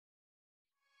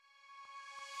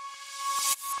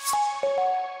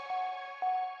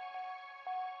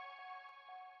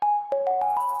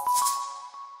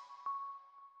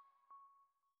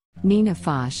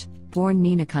niːnə.fɑːʃ, born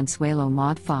Nina Consuelo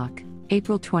Maud Fock,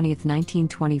 April 20,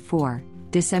 1924,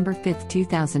 December 5,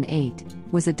 2008,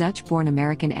 was a Dutch-born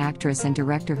American actress and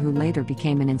director who later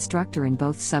became an instructor in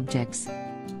both subjects.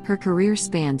 Her career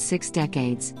spanned 6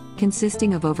 decades,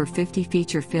 consisting of over 50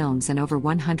 feature films and over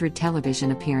 100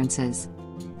 television appearances.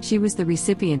 She was the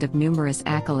recipient of numerous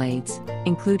accolades,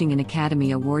 including an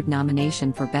Academy Award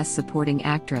nomination for Best Supporting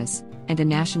Actress, and a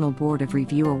National Board of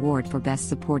Review Award for Best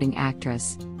Supporting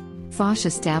Actress. Foch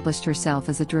established herself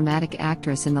as a dramatic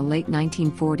actress in the late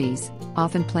 1940s,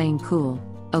 often playing cool,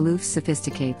 aloof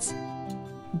sophisticates.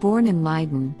 Born in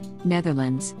Leiden,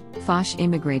 Netherlands, Foch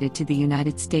immigrated to the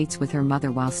United States with her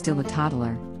mother while still a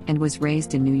toddler, and was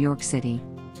raised in New York City.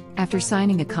 After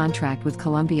signing a contract with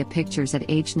Columbia Pictures at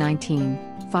age 19,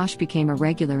 Foch became a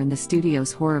regular in the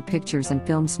studio's horror pictures and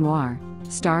films noir,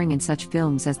 starring in such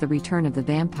films as The Return of the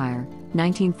Vampire,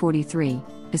 1943,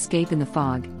 Escape in the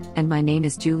Fog, and My Name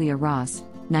is Julia Ross,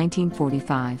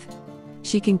 1945.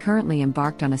 She concurrently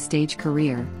embarked on a stage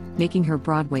career, making her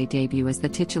Broadway debut as the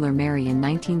titular Mary in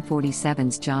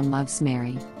 1947's John Loves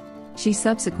Mary. She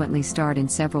subsequently starred in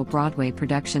several Broadway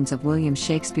productions of William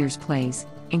Shakespeare's plays,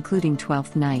 including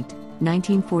Twelfth Night,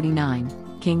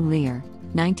 1949, King Lear,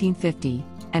 1950,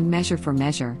 and Measure for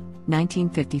Measure,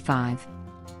 1955.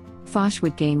 Foch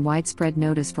would gain widespread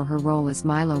notice for her role as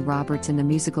Milo Roberts in the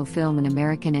musical film An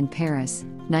American in Paris,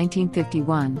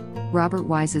 1951, Robert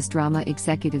Wise's drama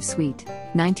Executive Suite,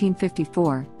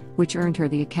 1954, which earned her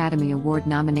the Academy Award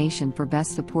nomination for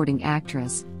Best Supporting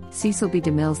Actress, Cecil B.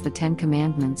 DeMille's The Ten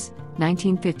Commandments,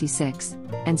 1956,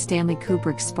 and Stanley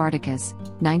Kubrick's Spartacus,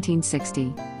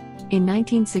 1960. In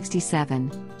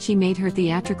 1967, she made her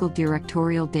theatrical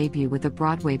directorial debut with a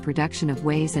Broadway production of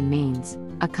Ways and Means,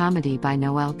 a comedy by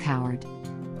Noel Coward.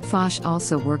 Foch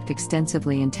also worked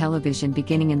extensively in television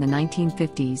beginning in the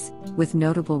 1950s, with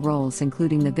notable roles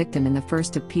including the victim in the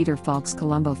first of Peter Falk's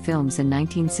Columbo films in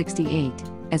 1968,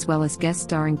 as well as guest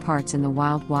starring parts in The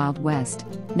Wild Wild West,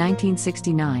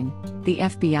 1969, The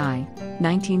FBI,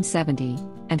 1970,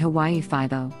 and Hawaii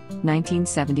Five-O,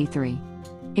 1973.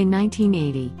 In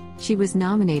 1980, she was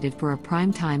nominated for a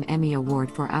Primetime Emmy Award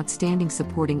for Outstanding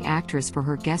Supporting Actress for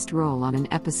her guest role on an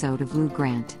episode of Lou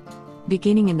Grant.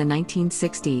 Beginning in the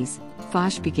 1960s,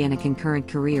 Foch began a concurrent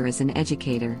career as an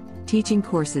educator, teaching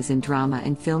courses in drama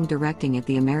and film directing at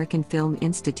the American Film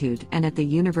Institute and at the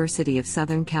University of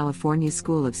Southern California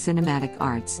School of Cinematic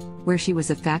Arts, where she was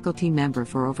a faculty member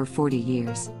for over 40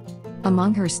 years.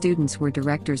 Among her students were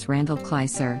directors Randall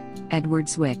Kleiser, Edward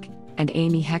Zwick, and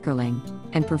Amy Heckerling,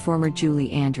 and performer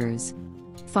Julie Andrews.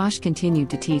 Foch continued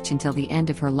to teach until the end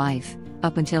of her life,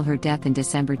 up until her death in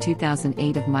December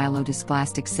 2008 of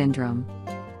myelodysplastic syndrome.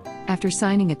 After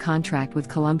signing a contract with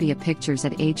Columbia Pictures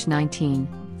at age 19,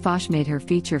 Foch made her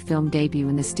feature film debut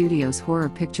in the studio's horror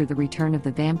picture The Return of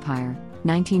the Vampire,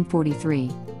 1943,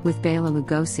 with Bela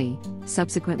Lugosi,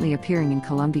 subsequently appearing in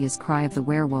Columbia's Cry of the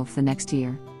Werewolf the next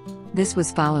year. This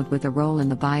was followed with a role in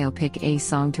the biopic A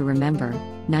Song to Remember,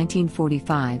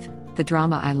 1945, the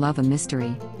drama I Love a Mystery,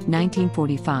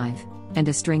 1945, and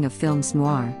a string of films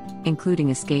noir, including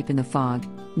Escape in the Fog,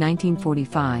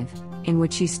 1945, in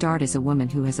which she starred as a woman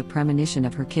who has a premonition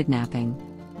of her kidnapping.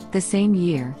 The same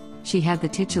year, she had the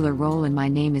titular role in My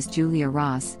Name is Julia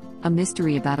Ross, a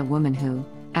mystery about a woman who,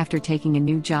 after taking a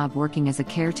new job working as a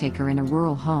caretaker in a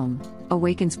rural home,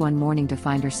 awakens one morning to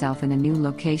find herself in a new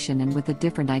location and with a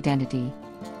different identity.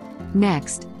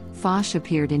 Next, Foch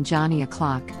appeared in Johnny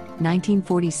O'Clock,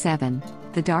 1947,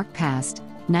 The Dark Past,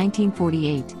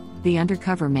 1948, The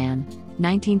Undercover Man,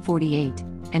 1948,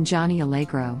 and Johnny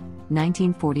Allegro,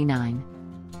 1949.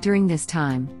 During this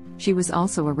time, she was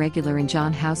also a regular in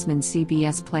John Houseman's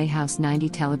CBS Playhouse 90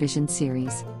 television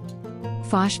series.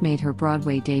 Foch made her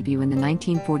Broadway debut in the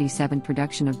 1947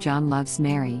 production of John Loves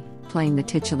Mary, playing the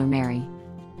titular Mary.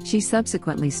 She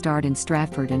subsequently starred in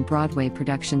Stratford and Broadway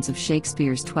productions of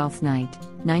Shakespeare's Twelfth Night,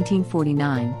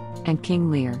 1949, and King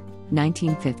Lear,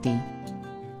 1950.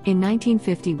 In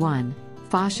 1951,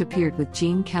 Foch appeared with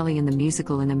Gene Kelly in the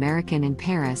musical An American in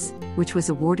Paris, which was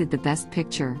awarded the Best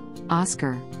Picture,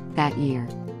 Oscar, that year.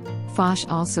 Foch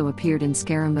also appeared in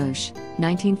Scaramouche,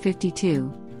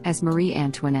 1952, as Marie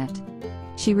Antoinette.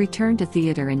 She returned to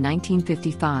theater in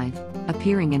 1955,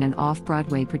 appearing in an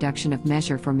off-Broadway production of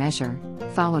Measure for Measure,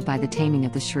 followed by The Taming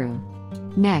of the Shrew.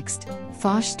 Next,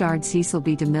 Foch starred Cecil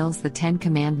B. DeMille's The Ten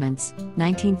Commandments,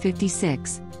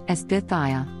 1956, as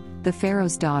Bithiah, the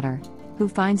Pharaoh's daughter, who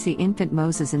finds the infant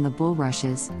Moses in the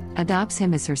bulrushes, adopts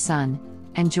him as her son,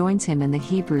 and joins him and the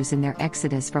Hebrews in their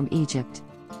exodus from Egypt.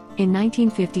 In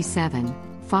 1957,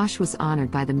 Foch was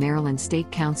honored by the Maryland State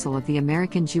Council of the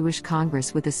American Jewish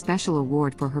Congress with a special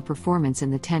award for her performance in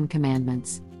The Ten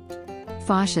Commandments.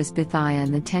 Foch as Bithiah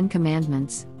in The Ten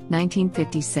Commandments,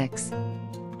 1956.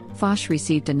 Foch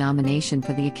received a nomination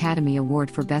for the Academy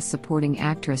Award for Best Supporting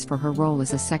Actress for her role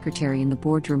as a secretary in the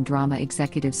boardroom drama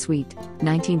Executive Suite,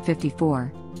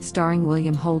 1954, starring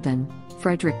William Holden,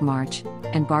 Frederick March,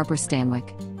 and Barbara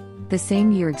Stanwyck. The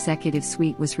same year Executive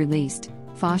Suite was released,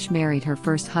 Foch married her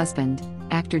first husband,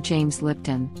 actor James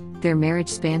Lipton. Their marriage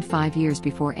spanned 5 years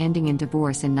before ending in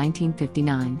divorce in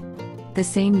 1959. The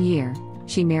same year,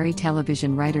 she married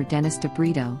television writer Dennis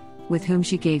DeBrito, with whom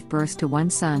she gave birth to one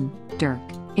son, Dirk.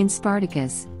 In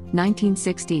Spartacus,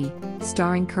 1960,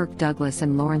 starring Kirk Douglas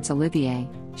and Laurence Olivier,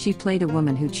 she played a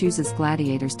woman who chooses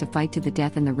gladiators to fight to the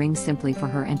death in the ring simply for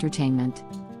her entertainment.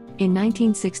 In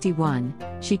 1961,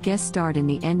 she guest starred in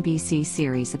the NBC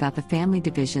series about the family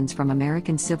divisions from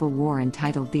American Civil War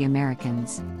entitled The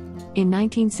Americans. In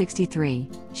 1963,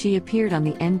 she appeared on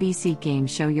the NBC game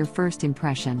show Your First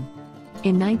Impression.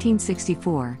 In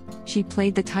 1964, she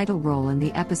played the title role in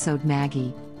the episode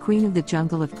Maggie, Queen of the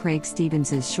Jungle of Craig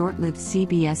Stevens's short-lived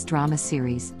CBS drama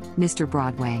series, Mr.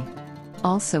 Broadway.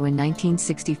 Also in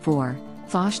 1964,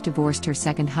 Foch divorced her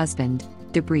second husband,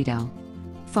 DeBrito.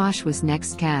 Foch was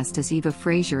next cast as Eva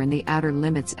Frazier in the Outer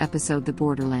Limits episode The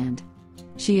Borderland.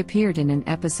 She appeared in an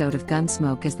episode of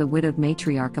Gunsmoke as the widowed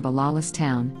matriarch of a lawless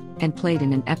town, and played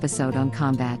in an episode on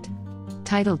combat.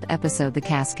 Titled episode The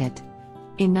Casket.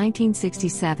 In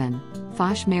 1967,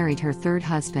 Foch married her third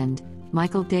husband,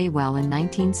 Michael Daywell, in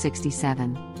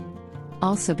 1967.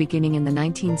 Also beginning in the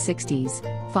 1960s,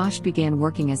 Foch began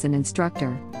working as an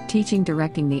instructor, teaching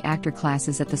directing the actor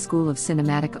classes at the School of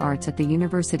Cinematic Arts at the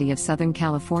University of Southern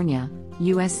California,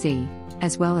 USC,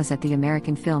 as well as at the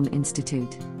American Film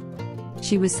Institute.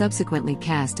 She was subsequently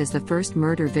cast as the first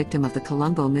murder victim of the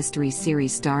Columbo mystery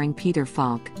series starring Peter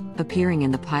Falk, appearing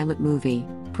in the pilot movie,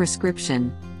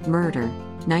 Prescription, Murder,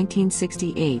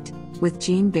 1968, with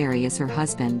Gene Barry as her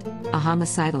husband, a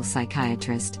homicidal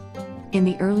psychiatrist. In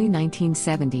the early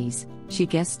 1970s, she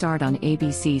guest starred on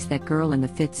ABC's That Girl in the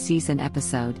 5th season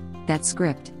episode, That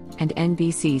Script, and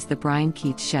NBC's The Brian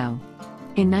Keats Show.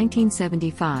 In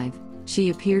 1975, she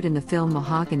appeared in the film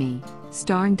Mahogany,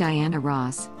 starring Diana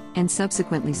Ross, and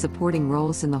subsequently supporting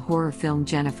roles in the horror film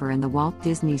Jennifer and the Walt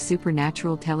Disney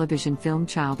Supernatural television film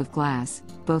Child of Glass,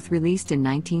 both released in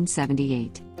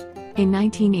 1978. In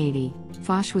 1980,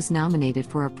 Foch was nominated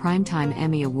for a Primetime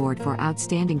Emmy Award for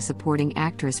Outstanding Supporting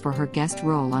Actress for her guest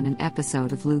role on an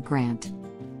episode of Lou Grant.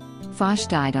 Foch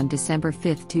died on December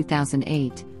 5,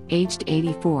 2008, aged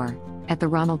 84, at the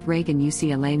Ronald Reagan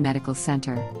UCLA Medical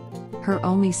Center. Her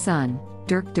only son,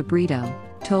 Dirk DeBrito,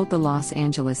 told the Los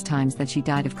Angeles Times that she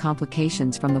died of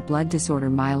complications from the blood disorder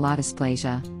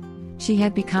myelodysplasia. She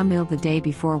had become ill the day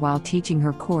before while teaching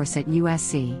her course at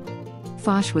USC.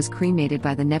 Foch was cremated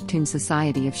by the Neptune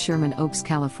Society of Sherman Oaks,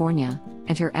 California,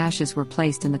 and her ashes were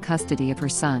placed in the custody of her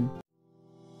son.